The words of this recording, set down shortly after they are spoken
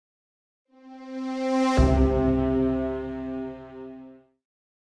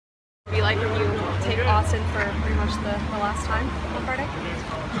finished the last time on Friday?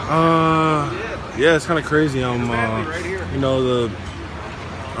 Yeah, it's kind of crazy. You know, I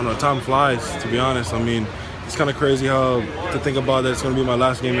don't know, time flies, to be honest. I mean, it's kind of crazy to think about that it's going to be my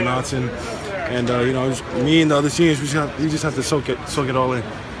last game in Autzen. And, you know, just me and the other seniors, we just have to soak it all in.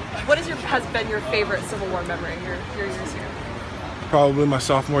 What has been your favorite Civil War memory in your years here? Probably my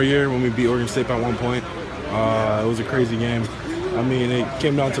sophomore year when we beat Oregon State by 1 point. It was a crazy game. I mean, it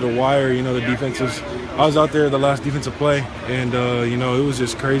came down to the wire. You know, the defenses. I was out there the last defensive play, and you know, it was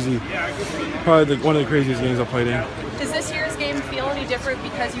just crazy. Probably one of the craziest games I played in. Does this year's game feel any different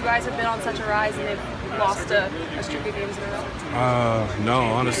because you guys have been on such a rise and they've lost a streak of games in a row? No,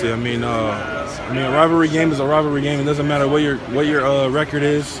 honestly. I mean, a rivalry game is a rivalry game. It doesn't matter what your record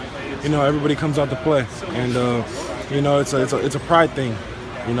is. You know, everybody comes out to play, and you know, it's a pride thing.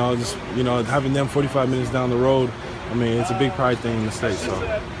 You know, just having them 45 minutes down the road. I mean, it's a big pride thing in the state. So,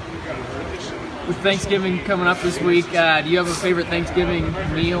 with Thanksgiving coming up this week, do you have a favorite Thanksgiving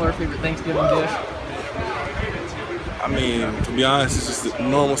meal or a favorite Thanksgiving dish? I mean, to be honest, it's just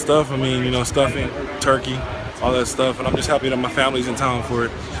normal stuff. I mean, you know, stuffing, turkey, all that stuff, and I'm just happy that my family's in town for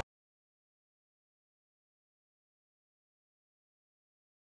it.